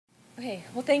Okay,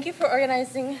 well, thank you for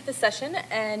organizing the session.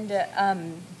 And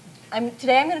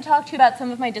today I'm going to talk to you about some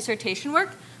of my dissertation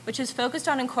work, which is focused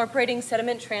on incorporating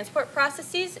sediment transport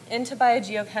processes into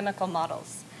biogeochemical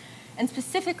models. And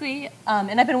specifically,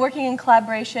 and I've been working in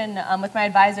collaboration with my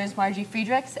advisors, Margie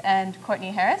Friedrichs and Courtney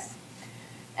Harris.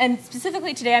 And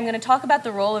specifically today, I'm going to talk about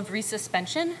the role of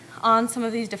resuspension on some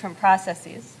of these different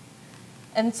processes.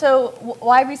 And so,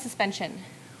 why resuspension?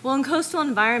 Well, in coastal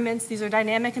environments, these are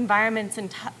dynamic environments,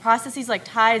 and processes like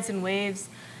tides and waves,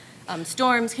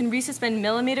 storms can resuspend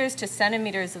millimeters to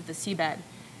centimeters of the seabed.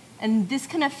 And this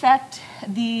can affect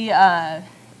the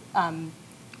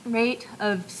rate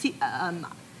of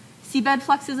seabed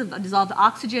fluxes of dissolved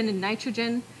oxygen and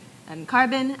nitrogen and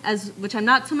carbon, which I'm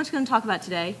not so much going to talk about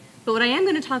today. But what I am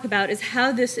going to talk about is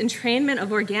how this entrainment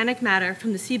of organic matter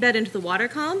from the seabed into the water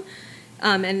column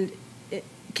and it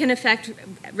can affect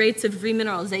rates of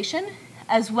remineralization,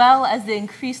 as well as the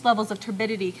increased levels of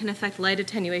turbidity can affect light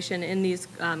attenuation in these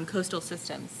coastal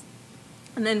systems.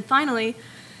 And then finally,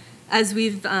 as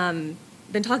we've been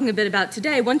talking a bit about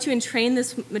today, once you entrain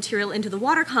this material into the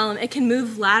water column, it can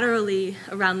move laterally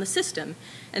around the system.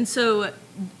 And so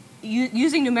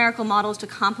using numerical models to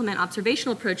complement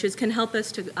observational approaches can help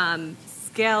us to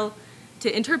scale,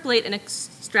 to interpolate and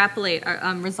extrapolate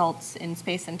our results in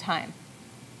space and time.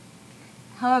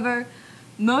 However,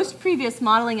 most previous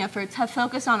modeling efforts have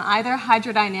focused on either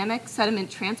hydrodynamic sediment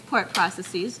transport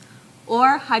processes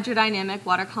or hydrodynamic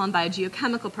water column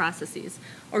biogeochemical processes.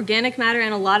 Organic matter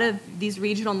in a lot of these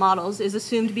regional models is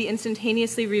assumed to be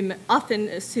often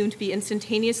assumed to be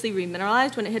instantaneously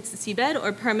remineralized when it hits the seabed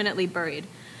or permanently buried.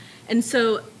 And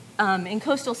so in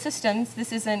coastal systems,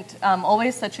 this isn't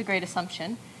always such a great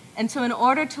assumption. And so in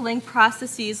order to link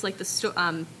processes like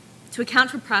to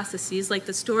account for processes like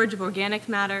the storage of organic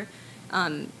matter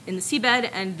in the seabed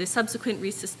and the subsequent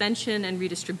resuspension and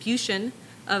redistribution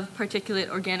of particulate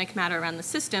organic matter around the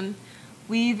system,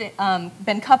 we've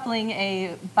been coupling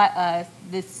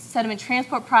the sediment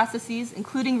transport processes,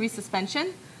 including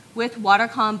resuspension, with water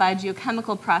column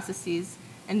biogeochemical processes.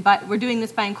 And we're doing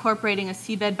this by incorporating a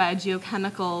seabed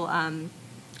biogeochemical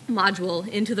module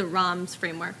into the ROMS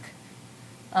framework.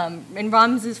 And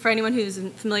ROMS is, for anyone who's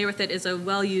familiar with it, is a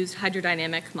well-used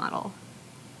hydrodynamic model.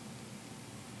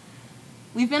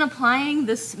 We've been applying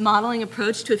this modeling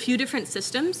approach to a few different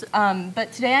systems,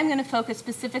 but today I'm going to focus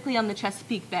specifically on the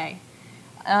Chesapeake Bay.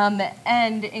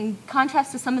 And in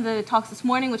contrast to some of the talks this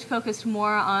morning, which focused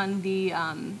more on the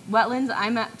wetlands,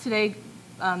 I'm today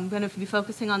going to be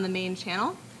focusing on the main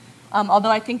channel,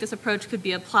 although I think this approach could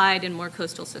be applied in more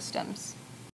coastal systems.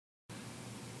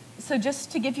 So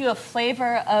just to give you a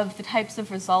flavor of the types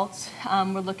of results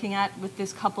we're looking at with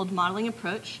this coupled modeling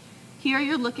approach, here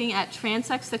you're looking at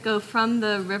transects that go from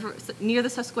the river, near the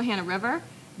Susquehanna River,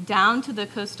 down to the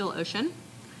coastal ocean.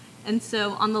 And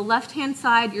so on the left-hand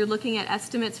side, you're looking at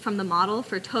estimates from the model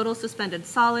for total suspended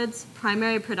solids,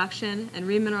 primary production, and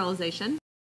remineralization.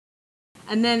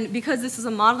 And then, because this is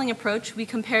a modeling approach, we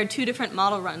compared two different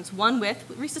model runs, one with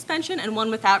resuspension and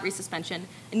one without resuspension,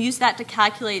 and used that to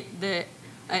calculate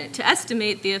to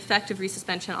estimate the effect of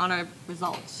resuspension on our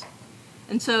results.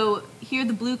 And so here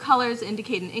the blue colors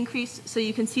indicate an increase, so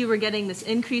you can see we're getting this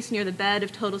increase near the bed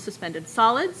of total suspended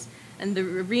solids, and the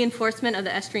reinforcement of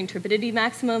the estuarine turbidity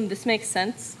maximum. This makes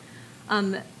sense.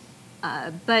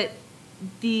 But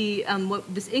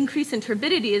this increase in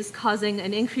turbidity is causing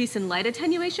an increase in light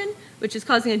attenuation, which is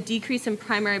causing a decrease in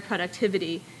primary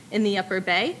productivity in the upper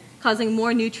bay, causing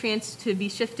more nutrients to be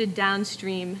shifted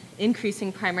downstream,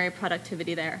 increasing primary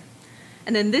productivity there.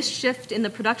 And then this shift in the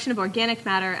production of organic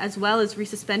matter, as well as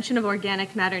resuspension of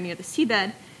organic matter near the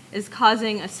seabed, is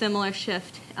causing a similar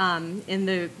shift in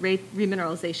the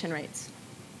remineralization rates.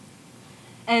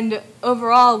 And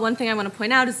overall, one thing I want to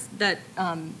point out is that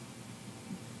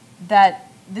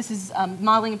this is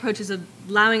modeling approaches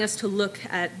allowing us to look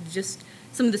at just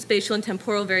some of the spatial and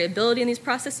temporal variability in these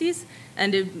processes,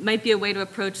 and it might be a way to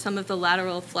approach some of the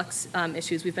lateral flux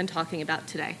issues we've been talking about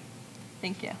today.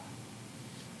 Thank you.